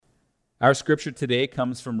Our scripture today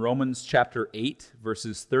comes from Romans chapter 8,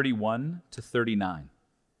 verses 31 to 39.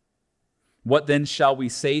 What then shall we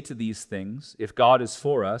say to these things? If God is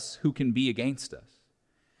for us, who can be against us?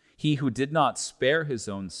 He who did not spare his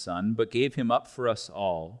own son, but gave him up for us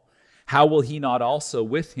all, how will he not also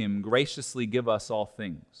with him graciously give us all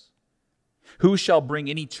things? Who shall bring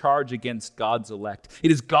any charge against God's elect?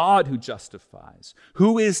 It is God who justifies.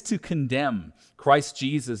 Who is to condemn? Christ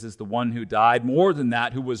Jesus is the one who died, more than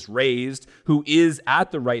that, who was raised, who is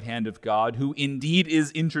at the right hand of God, who indeed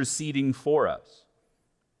is interceding for us.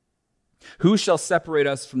 Who shall separate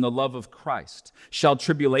us from the love of Christ? Shall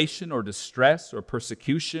tribulation or distress or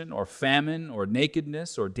persecution or famine or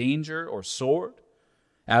nakedness or danger or sword?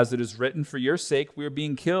 As it is written, for your sake we are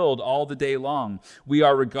being killed all the day long. We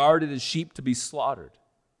are regarded as sheep to be slaughtered.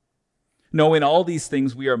 No, in all these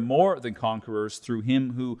things we are more than conquerors through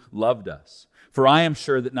him who loved us. For I am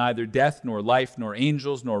sure that neither death, nor life, nor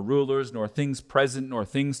angels, nor rulers, nor things present, nor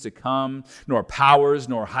things to come, nor powers,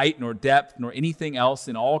 nor height, nor depth, nor anything else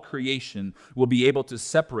in all creation will be able to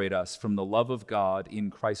separate us from the love of God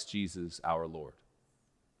in Christ Jesus our Lord.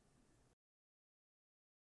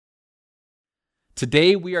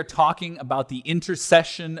 Today we are talking about the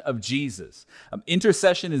intercession of Jesus.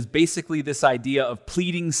 Intercession is basically this idea of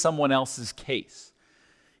pleading someone else's case.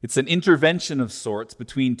 It's an intervention of sorts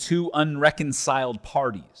between two unreconciled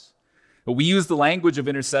parties. But we use the language of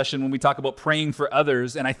intercession when we talk about praying for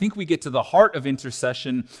others, and I think we get to the heart of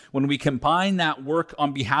intercession when we combine that work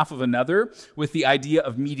on behalf of another with the idea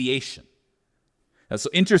of mediation. So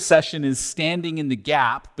intercession is standing in the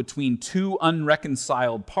gap between two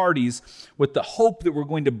unreconciled parties with the hope that we're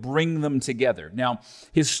going to bring them together. Now,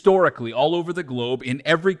 historically, all over the globe, in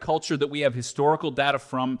every culture that we have historical data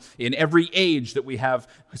from, in every age that we have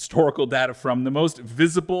historical data from, the most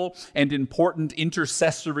visible and important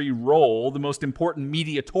intercessory role, the most important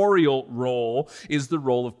mediatorial role, is the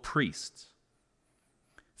role of priests.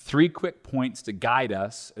 3 quick points to guide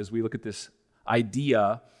us as we look at this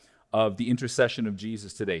idea of the intercession of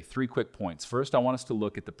Jesus today. 3 quick points. First, I want us to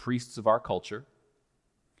look at the priests of our culture.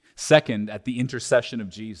 Second, at the intercession of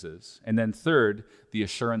Jesus. And then third, the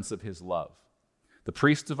assurance of his love. The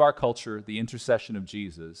priests of our culture, the intercession of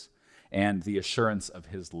Jesus, and the assurance of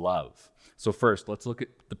his love. So first, let's look at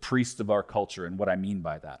the priests of our culture and what I mean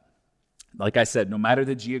by that. Like I said, no matter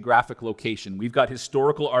the geographic location, we've got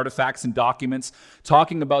historical artifacts and documents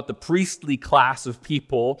talking about the priestly class of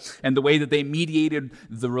people and the way that they mediated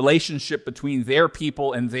the relationship between their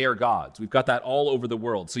people and their gods. We've got that all over the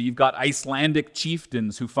world. So you've got Icelandic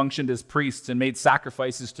chieftains who functioned as priests and made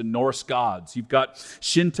sacrifices to Norse gods. You've got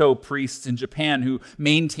Shinto priests in Japan who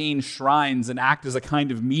maintain shrines and act as a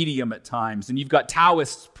kind of medium at times. And you've got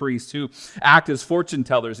Taoist priests who act as fortune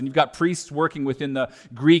tellers. And you've got priests working within the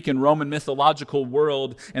Greek and Roman mythological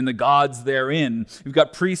world and the gods therein. You've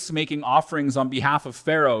got priests making offerings on behalf of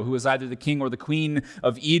Pharaoh, who is either the king or the queen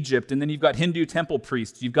of Egypt. And then you've got Hindu temple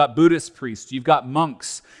priests. You've got Buddhist priests. You've got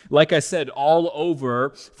monks. Like I said, all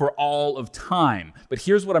over for all of time. But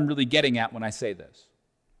here's what I'm really getting at when I say this.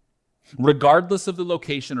 Regardless of the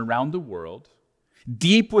location around the world,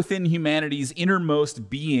 deep within humanity's innermost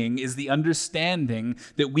being is the understanding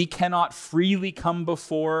that we cannot freely come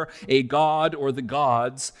before a god or the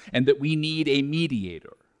gods and that we need a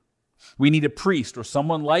mediator. We need a priest or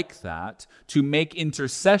someone like that to make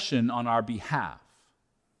intercession on our behalf.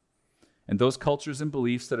 And those cultures and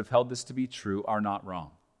beliefs that have held this to be true are not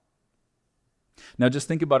wrong. Now just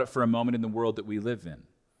think about it for a moment in the world that we live in.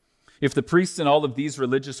 If the priests in all of these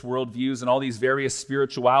religious worldviews and all these various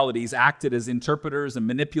spiritualities acted as interpreters and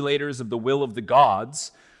manipulators of the will of the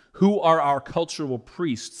gods, who are our cultural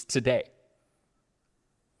priests today?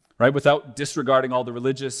 Right? Without disregarding all the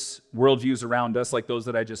religious worldviews around us, like those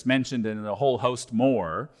that I just mentioned and a whole host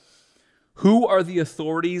more, who are the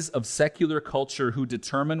authorities of secular culture who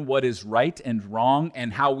determine what is right and wrong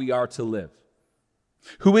and how we are to live?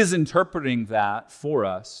 Who is interpreting that for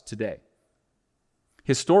us today?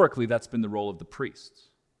 Historically, that's been the role of the priests.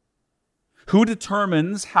 Who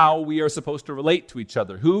determines how we are supposed to relate to each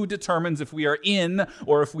other? Who determines if we are in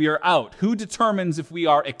or if we are out? Who determines if we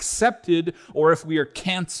are accepted or if we are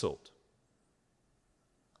canceled?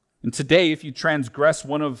 And today, if you transgress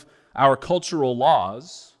one of our cultural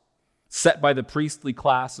laws set by the priestly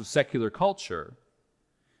class of secular culture,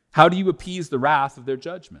 how do you appease the wrath of their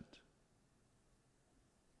judgment?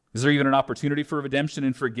 Is there even an opportunity for redemption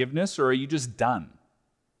and forgiveness, or are you just done?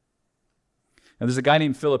 Now, there's a guy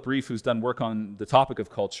named Philip Reef who's done work on the topic of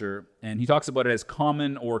culture, and he talks about it as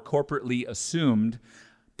common or corporately assumed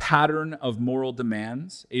pattern of moral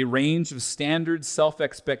demands, a range of standard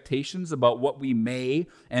self-expectations about what we may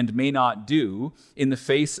and may not do in the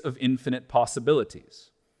face of infinite possibilities.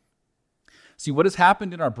 See, what has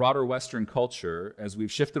happened in our broader Western culture as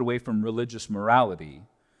we've shifted away from religious morality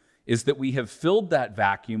is that we have filled that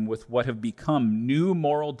vacuum with what have become new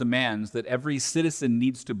moral demands that every citizen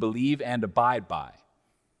needs to believe and abide by.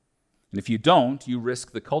 And if you don't, you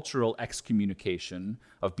risk the cultural excommunication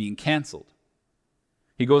of being canceled.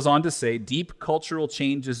 He goes on to say, deep cultural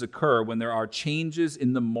changes occur when there are changes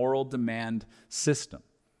in the moral demand system.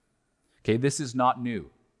 Okay, this is not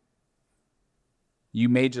new. You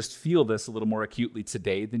may just feel this a little more acutely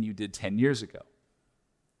today than you did 10 years ago.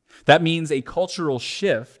 That means a cultural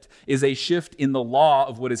shift is a shift in the law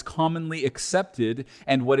of what is commonly accepted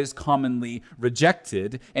and what is commonly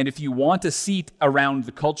rejected. And if you want a seat around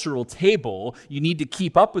the cultural table, you need to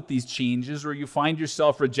keep up with these changes or you find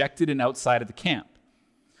yourself rejected and outside of the camp.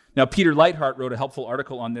 Now, Peter Leithart wrote a helpful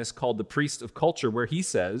article on this called The Priest of Culture, where he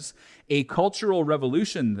says, a cultural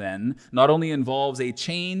revolution then not only involves a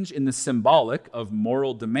change in the symbolic of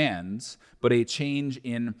moral demands, but a change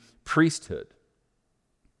in priesthood.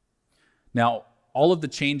 Now, all of the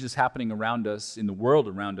changes happening around us in the world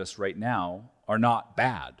around us right now are not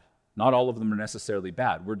bad. Not all of them are necessarily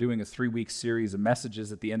bad. We're doing a 3-week series of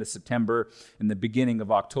messages at the end of September and the beginning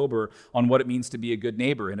of October on what it means to be a good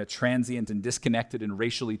neighbor in a transient and disconnected and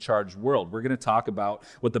racially charged world. We're going to talk about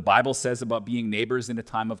what the Bible says about being neighbors in a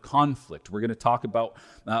time of conflict. We're going to talk about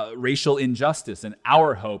racial injustice and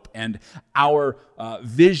our hope and our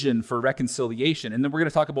vision for reconciliation. And then we're going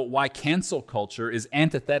to talk about why cancel culture is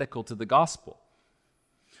antithetical to the gospel.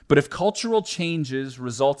 But if cultural changes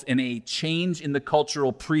result in a change in the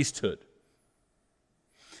cultural priesthood,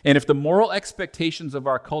 and if the moral expectations of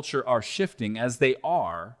our culture are shifting as they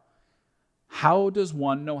are, how does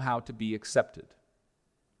one know how to be accepted?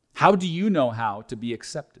 How do you know how to be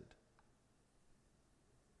accepted?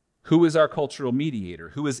 Who is our cultural mediator?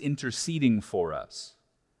 Who is interceding for us?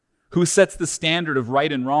 Who sets the standard of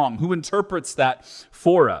right and wrong? Who interprets that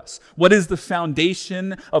for us? What is the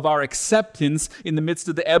foundation of our acceptance in the midst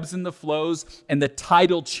of the ebbs and the flows and the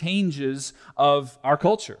tidal changes of our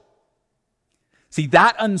culture? See,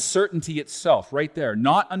 that uncertainty itself, right there,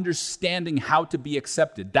 not understanding how to be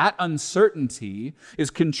accepted, that uncertainty is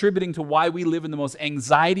contributing to why we live in the most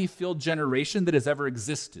anxiety-filled generation that has ever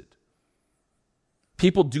existed.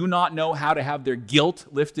 People do not know how to have their guilt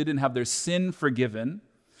lifted and have their sin forgiven,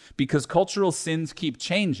 because cultural sins keep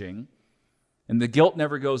changing and the guilt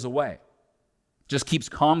never goes away. It just keeps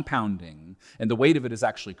compounding and the weight of it is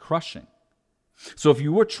actually crushing. So if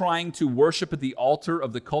you were trying to worship at the altar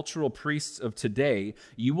of the cultural priests of today,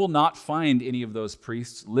 you will not find any of those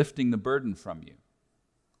priests lifting the burden from you.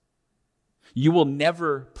 You will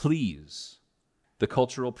never please the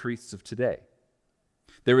cultural priests of today.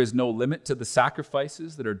 There is no limit to the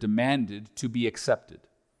sacrifices that are demanded to be accepted.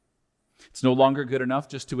 It's no longer good enough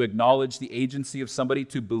just to acknowledge the agency of somebody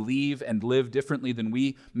to believe and live differently than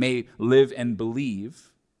we may live and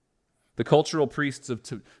believe. The cultural priests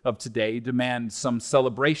of today demand some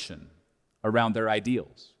celebration around their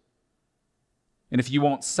ideals. And if you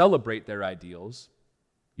won't celebrate their ideals,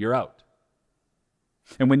 you're out.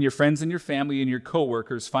 And when your friends and your family and your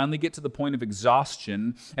coworkers finally get to the point of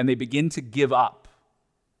exhaustion and they begin to give up,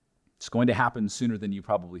 it's going to happen sooner than you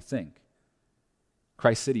probably think.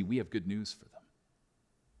 Christ City, we have good news for them.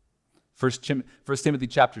 1 Timothy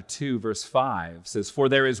chapter 2, verse 5 says, "For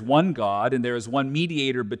there is one God, and there is one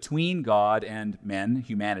mediator between God and men,"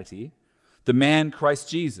 humanity, "the man Christ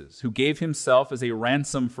Jesus, who gave himself as a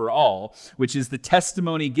ransom for all, which is the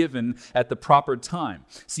testimony given at the proper time."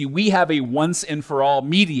 See, we have a once and for all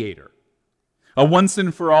mediator, a once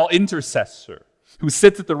and for all intercessor, who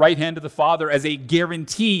sits at the right hand of the Father as a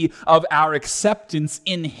guarantee of our acceptance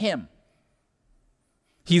in him.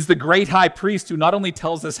 He's the great high priest who not only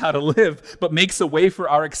tells us how to live, but makes a way for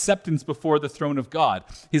our acceptance before the throne of God.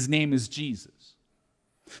 His name is Jesus.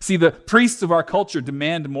 See, the priests of our culture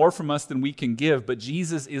demand more from us than we can give, but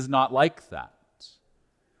Jesus is not like that.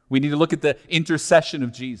 We need to look at the intercession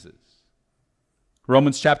of Jesus.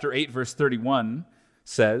 Romans chapter 8, verse 31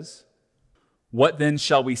 says, "What then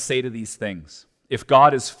shall we say to these things? If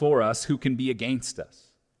God is for us, who can be against us?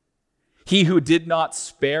 He who did not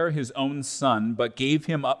spare his own son, but gave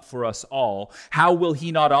him up for us all, how will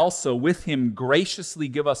he not also with him graciously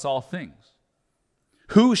give us all things?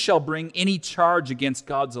 Who shall bring any charge against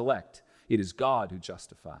God's elect? It is God who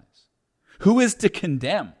justifies. Who is to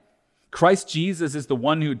condemn? Christ Jesus is the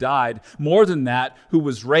one who died, more than that, who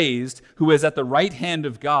was raised, who is at the right hand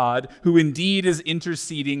of God, who indeed is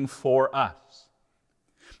interceding for us."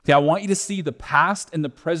 Okay, I want you to see the past and the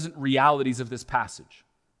present realities of this passage.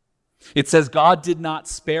 It says God did not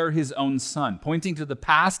spare his own son, pointing to the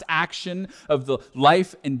past action of the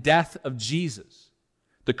life and death of Jesus,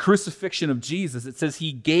 the crucifixion of Jesus. It says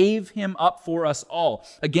he gave him up for us all,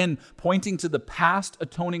 again, pointing to the past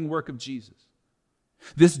atoning work of Jesus.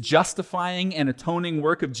 This justifying and atoning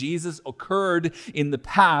work of Jesus occurred in the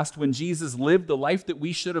past when Jesus lived the life that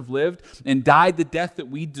we should have lived and died the death that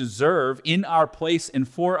we deserve in our place and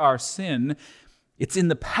for our sin. It's in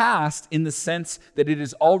the past in the sense that it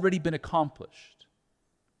has already been accomplished.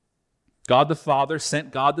 God the Father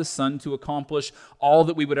sent God the Son to accomplish all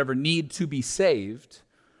that we would ever need to be saved.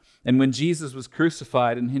 And when Jesus was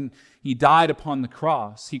crucified and he died upon the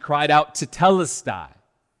cross, he cried out, "Tetelestai,"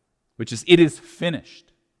 which is, "It is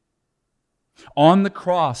finished." On the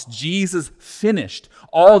cross, Jesus finished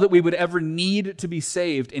all that we would ever need to be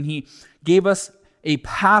saved, and he gave us a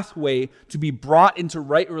pathway to be brought into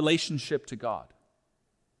right relationship to God.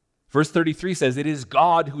 Verse 33 says, "It is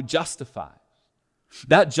God who justifies."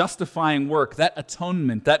 That justifying work, that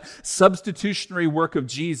atonement, that substitutionary work of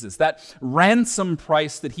Jesus, that ransom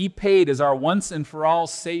price that he paid as our once and for all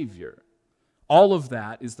Savior, all of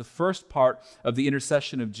that is the first part of the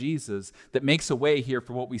intercession of Jesus that makes a way here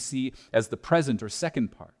for what we see as the present or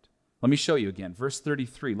second part. Let me show you again. Verse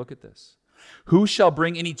 33, look at this. "Who shall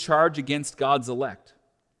bring any charge against God's elect?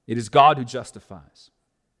 It is God who justifies.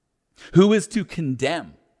 Who is to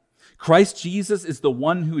condemn? Christ Jesus is the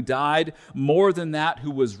one who died, more than that, who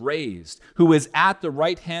was raised, who is at the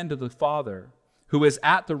right hand of the Father, who is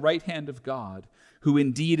at the right hand of God, who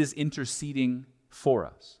indeed is interceding for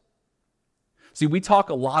us." See, we talk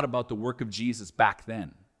a lot about the work of Jesus back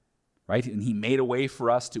then, right? And he made a way for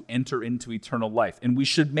us to enter into eternal life. And we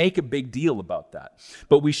should make a big deal about that.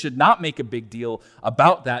 But we should not make a big deal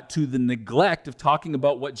about that to the neglect of talking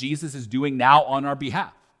about what Jesus is doing now on our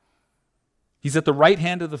behalf. He's at the right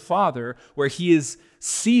hand of the Father, where he is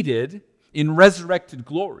seated in resurrected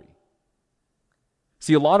glory.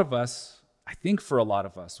 See, a lot of us, I think for a lot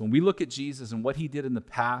of us, when we look at Jesus and what he did in the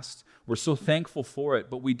past, we're so thankful for it,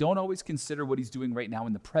 but we don't always consider what he's doing right now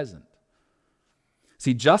in the present.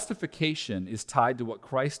 See, justification is tied to what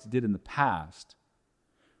Christ did in the past,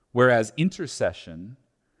 whereas intercession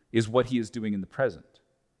is what he is doing in the present.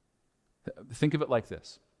 Think of it like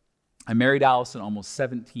this. I married Allison almost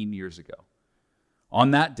 17 years ago.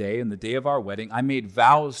 On that day, and the day of our wedding, I made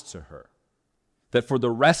vows to her that for the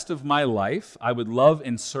rest of my life, I would love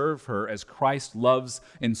and serve her as Christ loves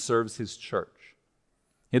and serves his church.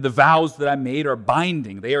 The vows that I made are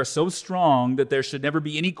binding. They are so strong that there should never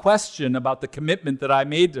be any question about the commitment that I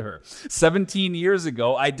made to her. 17 years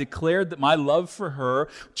ago, I declared that my love for her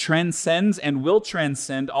transcends and will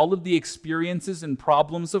transcend all of the experiences and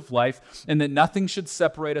problems of life, and that nothing should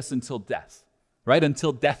separate us until death, right?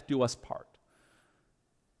 Until death do us part.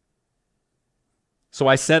 So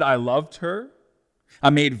I said I loved her.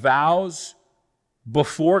 I made vows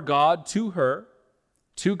before God to her,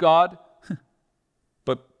 to God,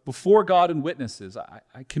 but before God and witnesses,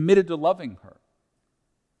 I committed to loving her.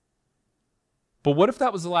 But what if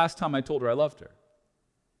that was the last time I told her I loved her?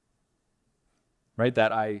 Right?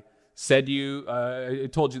 That I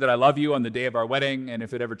told you that I love you on the day of our wedding, and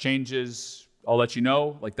if it ever changes, I'll let you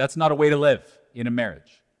know. Like, that's not a way to live in a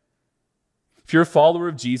marriage. If you're a follower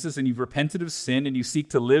of Jesus and you've repented of sin and you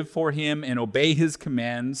seek to live for him and obey his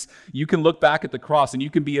commands, you can look back at the cross and you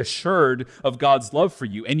can be assured of God's love for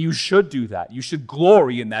you. And you should do that. You should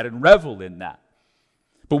glory in that and revel in that.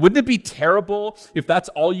 But wouldn't it be terrible if that's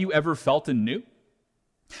all you ever felt and knew?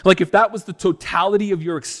 Like if that was the totality of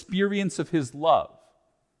your experience of his love,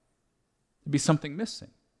 there'd be something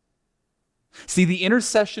missing. See, the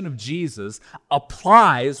intercession of Jesus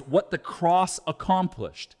applies what the cross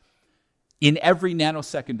accomplished in every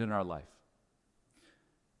nanosecond in our life.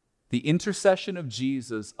 The intercession of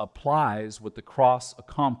Jesus applies what the cross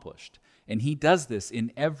accomplished, and he does this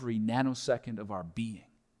in every nanosecond of our being.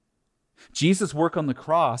 Jesus' work on the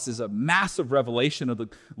cross is a massive revelation of the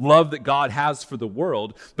love that God has for the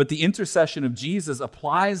world, but the intercession of Jesus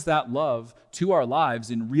applies that love to our lives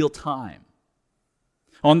in real time.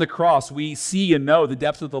 On the cross, we see and know the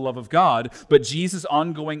depth of the love of God, but Jesus'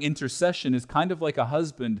 ongoing intercession is kind of like a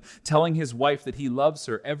husband telling his wife that he loves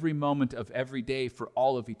her every moment of every day for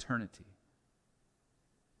all of eternity.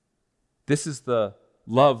 This is the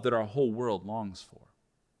love that our whole world longs for.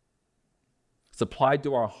 It's applied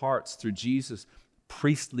to our hearts through Jesus'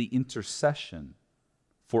 priestly intercession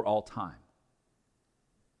for all time.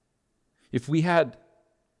 If we had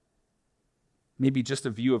maybe just a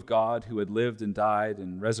view of God who had lived and died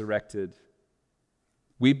and resurrected,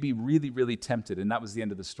 we'd be really, really tempted, and that was the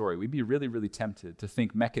end of the story, we'd be really, really tempted to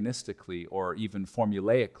think mechanistically or even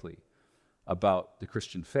formulaically about the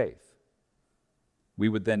Christian faith. We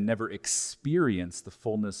would then never experience the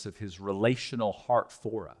fullness of his relational heart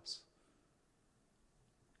for us.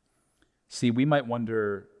 See, we might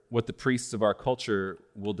wonder what the priests of our culture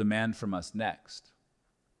will demand from us next,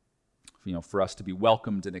 for us to be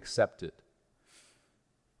welcomed and accepted.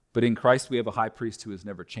 But in Christ, we have a high priest who is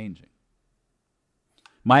never changing.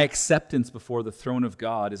 My acceptance before the throne of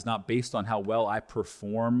God is not based on how well I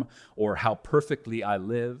perform or how perfectly I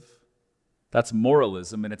live. That's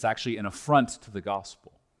moralism, and it's actually an affront to the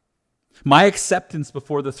gospel. My acceptance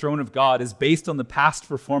before the throne of God is based on the past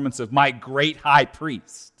performance of my great high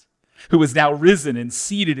priest, who is now risen and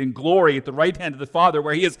seated in glory at the right hand of the Father,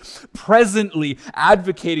 where he is presently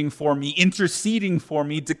advocating for me, interceding for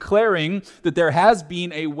me, declaring that there has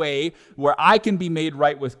been a way where I can be made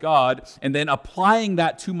right with God, and then applying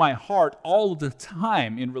that to my heart all the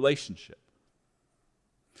time in relationship.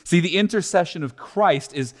 See, the intercession of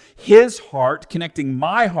Christ is his heart connecting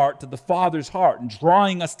my heart to the Father's heart and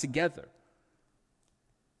drawing us together.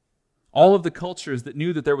 All of the cultures that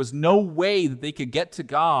knew that there was no way that they could get to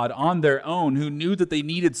God on their own, who knew that they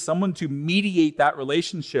needed someone to mediate that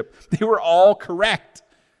relationship, they were all correct.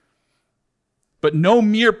 But no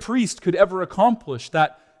mere priest could ever accomplish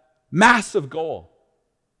that massive goal.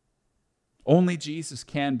 Only Jesus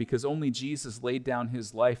can, because only Jesus laid down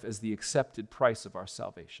his life as the accepted price of our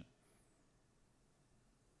salvation.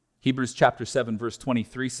 Hebrews chapter 7, verse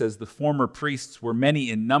 23 says, the former priests were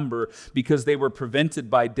many in number because they were prevented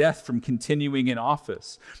by death from continuing in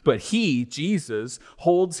office. But he, Jesus,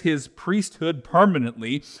 holds his priesthood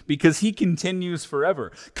permanently because he continues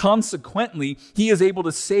forever. Consequently, he is able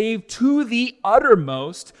to save to the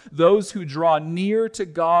uttermost those who draw near to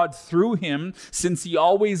God through him, since he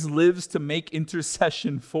always lives to make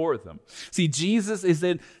intercession for them. See, Jesus is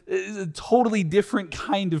a totally different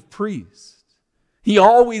kind of priest. He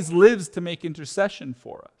always lives to make intercession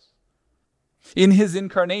for us. In his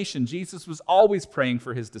incarnation, Jesus was always praying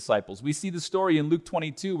for his disciples. We see the story in Luke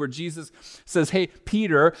 22 where Jesus says, hey,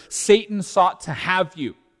 Peter, Satan sought to have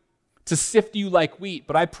you, to sift you like wheat,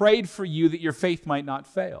 but I prayed for you that your faith might not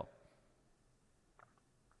fail.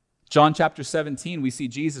 John chapter 17, we see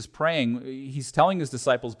Jesus praying. He's telling his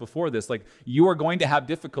disciples before this, you are going to have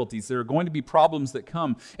difficulties. There are going to be problems that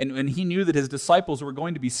come. And he knew that his disciples were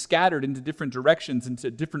going to be scattered into different directions, into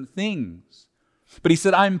different things. But he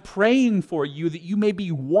said, I'm praying for you that you may be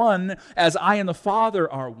one as I and the Father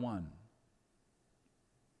are one.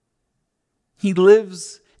 He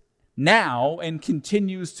lives now and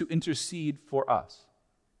continues to intercede for us.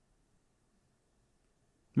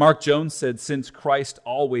 Mark Jones said, since Christ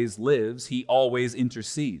always lives, he always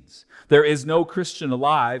intercedes. There is no Christian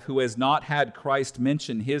alive who has not had Christ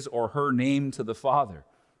mention his or her name to the Father.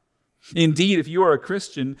 Indeed, if you are a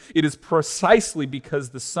Christian, it is precisely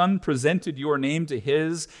because the Son presented your name to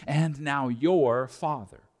his and now your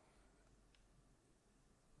Father.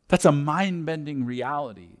 That's a mind-bending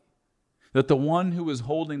reality, that the one who is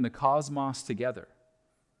holding the cosmos together,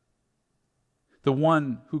 the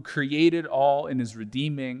one who created all and is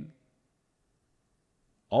redeeming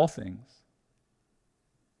all things,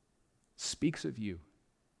 speaks of you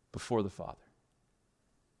before the Father.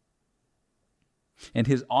 And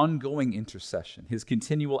his ongoing intercession, his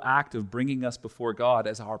continual act of bringing us before God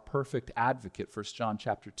as our perfect advocate, 1 John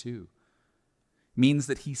chapter 2, means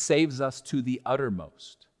that he saves us to the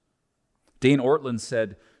uttermost. Dane Ortland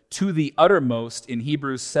said, to the uttermost in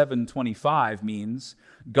Hebrews 7:25 means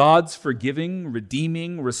God's forgiving,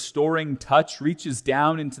 redeeming, restoring touch reaches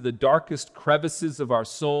down into the darkest crevices of our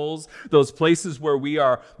souls, those places where we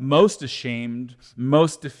are most ashamed,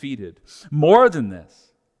 most defeated. More than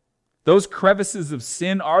this, those crevices of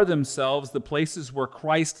sin are themselves the places where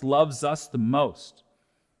Christ loves us the most.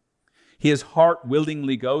 His heart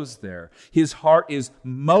willingly goes there. His heart is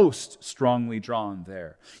most strongly drawn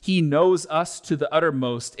there. He knows us to the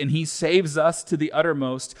uttermost, and he saves us to the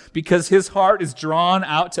uttermost because his heart is drawn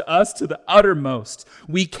out to us to the uttermost.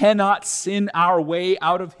 We cannot sin our way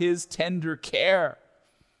out of his tender care.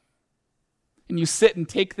 And you sit and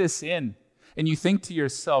take this in, and you think to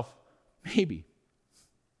yourself, maybe,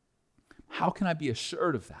 how can I be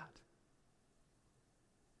assured of that?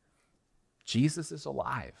 Jesus is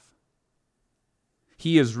alive.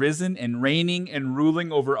 He is risen and reigning and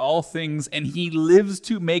ruling over all things, and he lives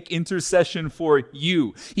to make intercession for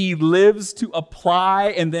you. He lives to apply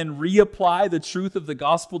and then reapply the truth of the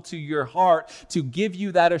gospel to your heart to give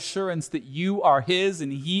you that assurance that you are his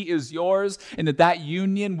and he is yours, and that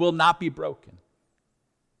union will not be broken.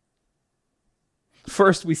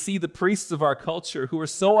 First, we see the priests of our culture who are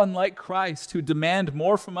so unlike Christ, who demand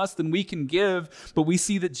more from us than we can give, but we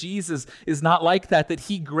see that Jesus is not like that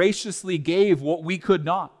he graciously gave what we could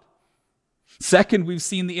not. Second, we've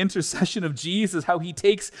seen the intercession of Jesus, how he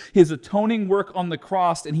takes his atoning work on the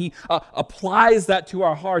cross and he applies that to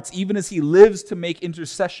our hearts, even as he lives to make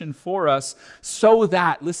intercession for us, so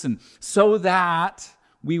that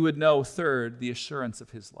we would know, third, the assurance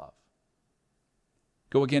of his love.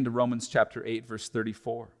 Go again to Romans chapter 8, verse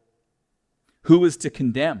 34. Who is to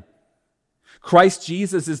condemn? Christ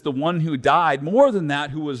Jesus is the one who died, more than that,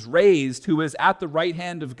 who was raised, who is at the right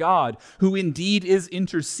hand of God, who indeed is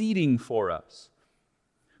interceding for us.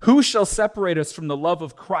 Who shall separate us from the love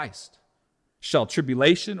of Christ? Shall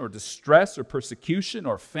tribulation or distress or persecution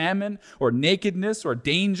or famine or nakedness or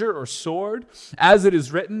danger or sword? As it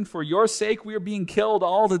is written, for your sake we are being killed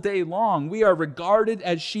all the day long. We are regarded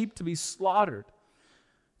as sheep to be slaughtered.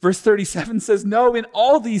 Verse 37 says, no, in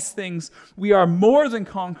all these things we are more than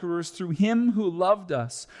conquerors through him who loved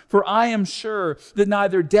us. For I am sure that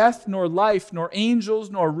neither death nor life, nor angels,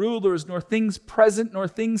 nor rulers, nor things present, nor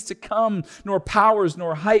things to come, nor powers,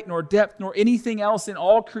 nor height, nor depth, nor anything else in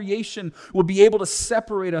all creation will be able to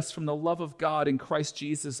separate us from the love of God in Christ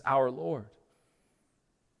Jesus our Lord.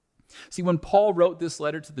 See, when Paul wrote this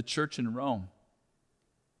letter to the church in Rome,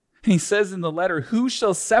 he says in the letter, who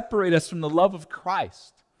shall separate us from the love of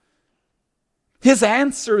Christ? His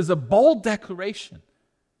answer is a bold declaration.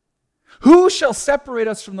 Who shall separate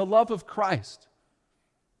us from the love of Christ?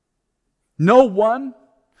 No one,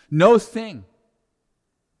 no thing.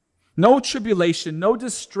 No tribulation, no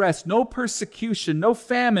distress, no persecution, no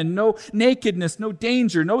famine, no nakedness, no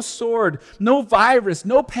danger, no sword, no virus,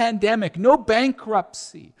 no pandemic, no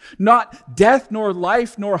bankruptcy, not death, nor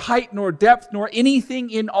life, nor height, nor depth, nor anything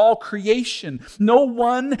in all creation. No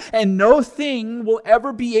one and no thing will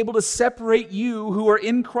ever be able to separate you who are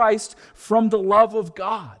in Christ from the love of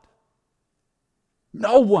God.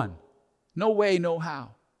 No one. No way, no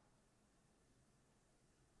how.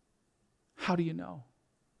 How do you know?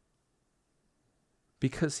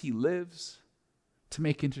 Because he lives to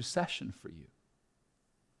make intercession for you.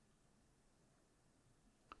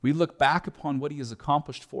 We look back upon what he has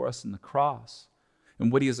accomplished for us in the cross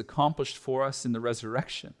and what he has accomplished for us in the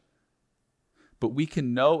resurrection. But we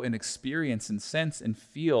can know and experience and sense and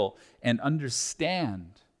feel and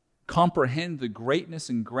understand, comprehend the greatness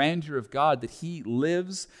and grandeur of God, that he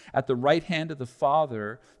lives at the right hand of the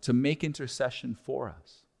Father to make intercession for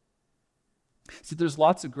us. See, there's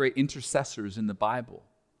lots of great intercessors in the Bible.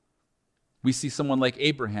 We see someone like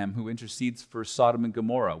Abraham who intercedes for Sodom and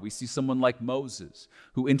Gomorrah. We see someone like Moses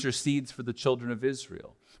who intercedes for the children of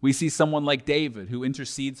Israel. We see someone like David who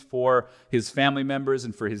intercedes for his family members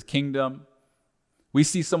and for his kingdom. We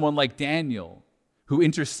see someone like Daniel who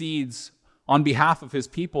intercedes on behalf of his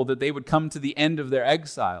people that they would come to the end of their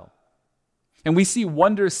exile. And we see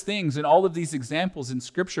wondrous things in all of these examples in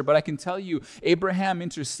Scripture, but I can tell you, Abraham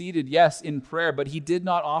interceded, yes, in prayer, but he did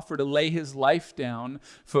not offer to lay his life down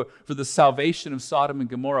for the salvation of Sodom and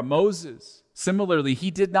Gomorrah. Moses, similarly,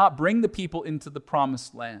 he did not bring the people into the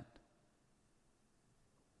promised land.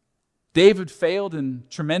 David failed in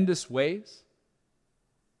tremendous ways,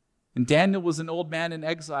 and Daniel was an old man in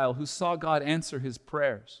exile who saw God answer his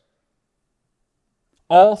prayers.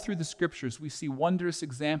 All through the Scriptures, we see wondrous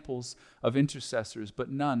examples of intercessors, but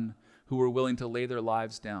none who were willing to lay their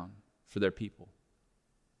lives down for their people.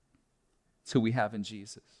 It's who we have in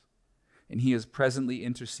Jesus. And he is presently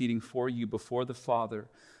interceding for you before the Father,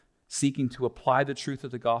 seeking to apply the truth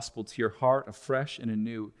of the gospel to your heart afresh and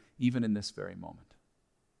anew, even in this very moment.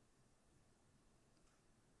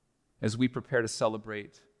 As we prepare to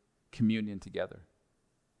celebrate communion together,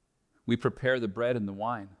 we prepare the bread and the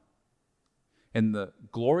wine. And the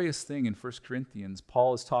glorious thing in 1 Corinthians,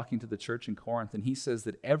 Paul is talking to the church in Corinth, and he says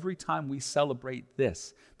that every time we celebrate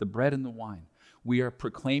this, the bread and the wine, we are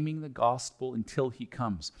proclaiming the gospel until he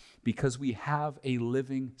comes, because we have a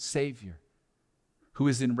living Savior who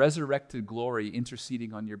is in resurrected glory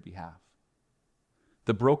interceding on your behalf.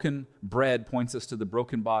 The broken bread points us to the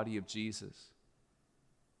broken body of Jesus.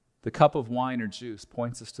 The cup of wine or juice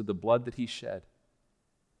points us to the blood that he shed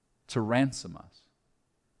to ransom us,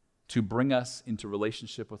 to bring us into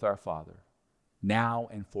relationship with our Father, now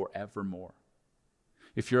and forevermore.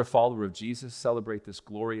 If you're a follower of Jesus, celebrate this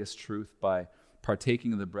glorious truth by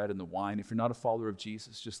partaking of the bread and the wine. If you're not a follower of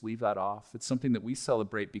Jesus, just leave that off. It's something that we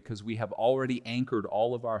celebrate because we have already anchored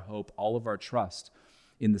all of our hope, all of our trust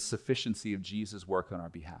in the sufficiency of Jesus' work on our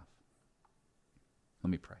behalf.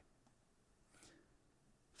 Let me pray.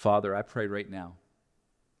 Father, I pray right now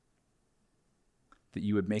that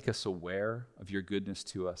you would make us aware of your goodness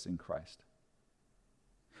to us in Christ.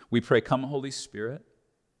 We pray, come, Holy Spirit,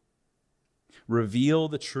 reveal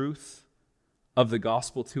the truth of the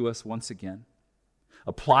gospel to us once again.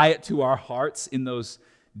 Apply it to our hearts in those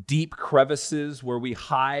deep crevices where we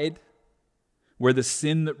hide, where the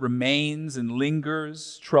sin that remains and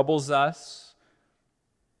lingers troubles us.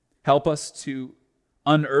 Help us to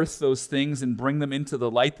unearth those things and bring them into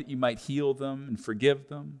the light that you might heal them and forgive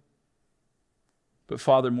them. But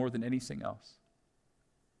Father, more than anything else,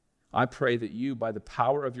 I pray that you, by the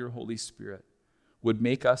power of your Holy Spirit, would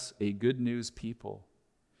make us a good news people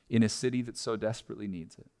in a city that so desperately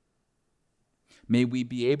needs it. May we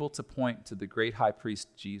be able to point to the great high priest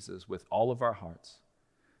Jesus with all of our hearts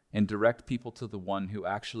and direct people to the one who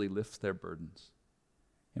actually lifts their burdens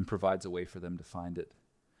and provides a way for them to find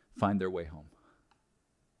their way home.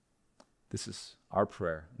 This is our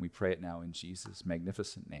prayer. We pray it now in Jesus'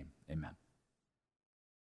 magnificent name. Amen.